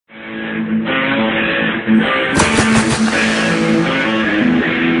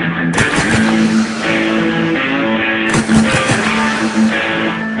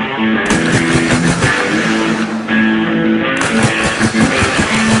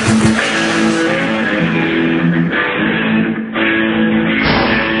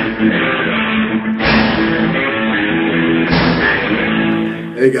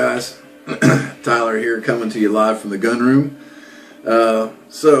Hey guys, Tyler here coming to you live from the gun room.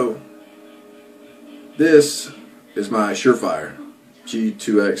 So this is my Surefire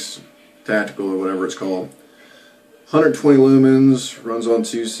G2X Tactical or whatever it's called. 120 lumens, runs on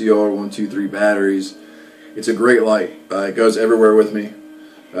 2 CR 123 batteries. It's a great light. It goes everywhere with me.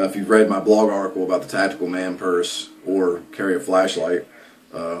 If you've read my blog article about the Tactical Man Purse or carry a flashlight,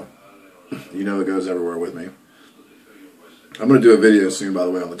 you know it goes everywhere with me. I'm going to do a video soon, by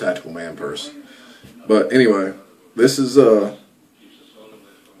the way, on the Tactical Man Purse. But anyway, this is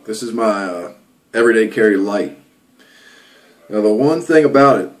my everyday carry light. Now the one thing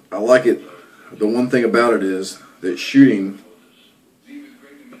about it, I like it. The one thing about it is that shooting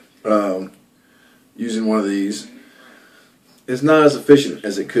using one of these is not as efficient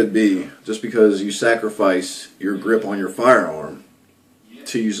as it could be, just because you sacrifice your grip on your firearm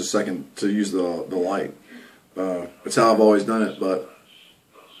to use the light. It's how I've always done it, but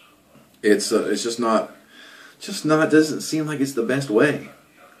it's just not doesn't seem like it's the best way.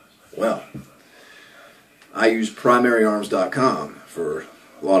 Well, I use primaryarms.com for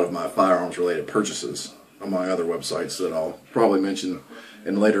a lot of my firearms related purchases, among other websites that I'll probably mention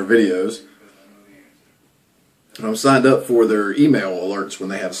in later videos. And I'm signed up for their email alerts when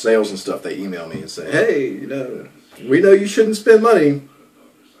they have sales and stuff. They email me and say, "Hey, we know you shouldn't spend money.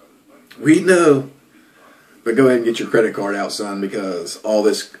 We know. But go ahead and get your credit card out, son, because all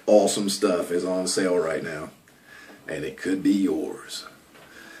this awesome stuff is on sale right now. And it could be yours."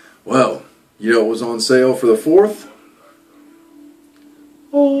 Well, you know what was on sale for the 4th?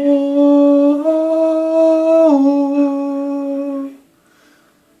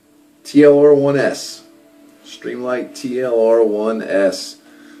 TLR1S. Streamlight TLR1S,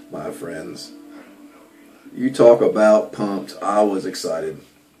 my friends. You talk about pumped. I was excited.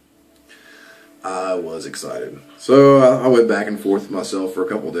 So I went back and forth with myself for a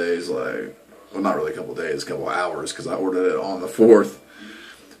couple days, well, not really a couple days, a couple hours, because I ordered it on the 4th.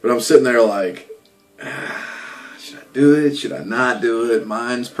 But I'm sitting there like, should I do it? Should I not do it?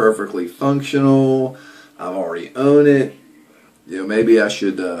 Mine's perfectly functional. I've already owned it. Maybe I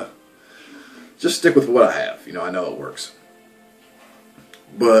should just stick with what I have. I know it works.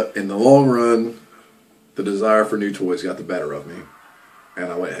 But in the long run, the desire for new toys got the better of me,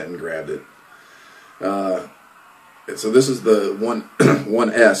 and I went ahead and grabbed it. So this is the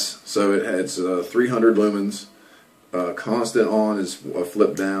 1S. So it's 300 lumens. Constant on is a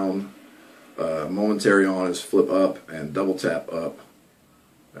flip down. Momentary on is flip up, and double tap up.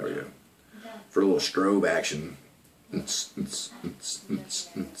 There we go. For a little strobe action. Little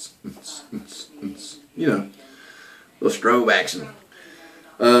strobe action.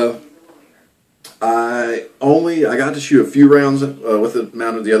 I got to shoot a few rounds with it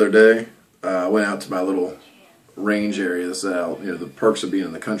mounted the other day. I went out to my little range area. That's the perks of being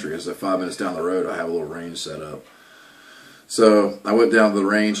in the country is that 5 minutes down the road I have a little range set up. So I went down to the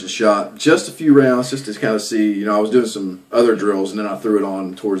range and shot just a few rounds just to kind of see. I was doing some other drills, and then I threw it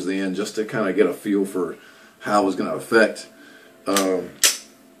on towards the end just to kind of get a feel for how it was going to affect the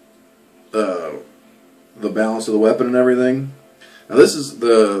balance of the weapon and everything. Now this is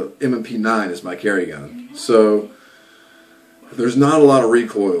the M&P 9 is my carry gun, so there's not a lot of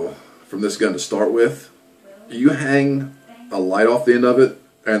recoil from this gun to start with. You hang a light off the end of it,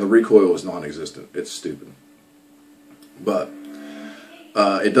 and the recoil is non-existent. It's stupid. But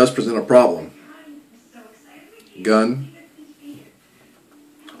it does present a problem. Gun,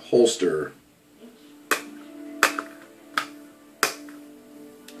 holster.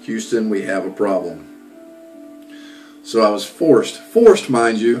 Houston, we have a problem. So I was forced,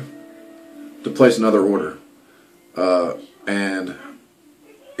 mind you, to place another order. And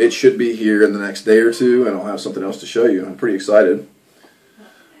it should be here in the next day or two, and I'll have something else to show you. I'm pretty excited.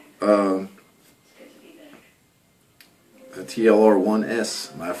 The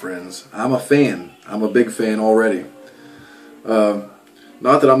TLR1S, my friends. I'm a fan. I'm a big fan already. Not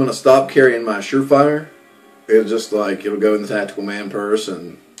that I'm going to stop carrying my Surefire. It's just like it'll go in the Tactical Man Purse,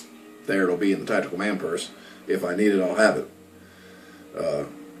 and there it'll be in the Tactical Man Purse. If I need it, I'll have it.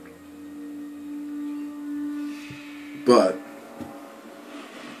 But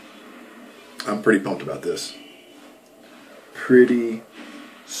I'm pretty pumped about this. Pretty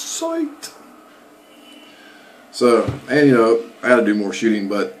psyched. So, and I gotta do more shooting,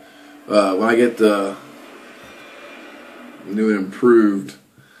 but when I get the new and improved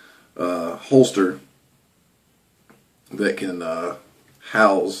holster that can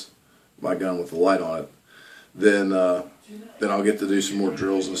house my gun with the light on it, then I'll get to do some more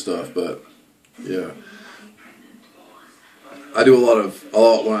drills and stuff. But yeah, I do a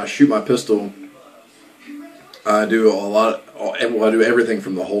lot when I shoot my pistol. I do I do everything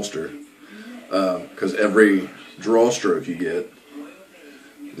from the holster, because every draw stroke you get,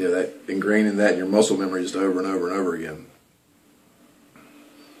 that ingraining that in your muscle memory just over and over and over again,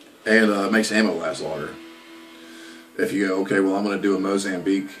 and it makes ammo last longer. If you go, okay, well, I'm going to do a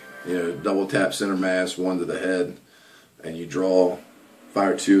Mozambique, double tap center mass, 1 to the head, and you draw,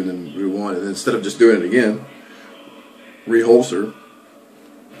 fire 2, and then move 1, and then instead of just doing it again, reholster,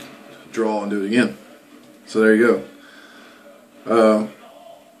 draw, and do it again. So there you go.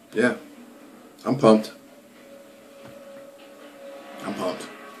 Yeah, I'm pumped. I'll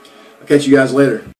catch you guys later.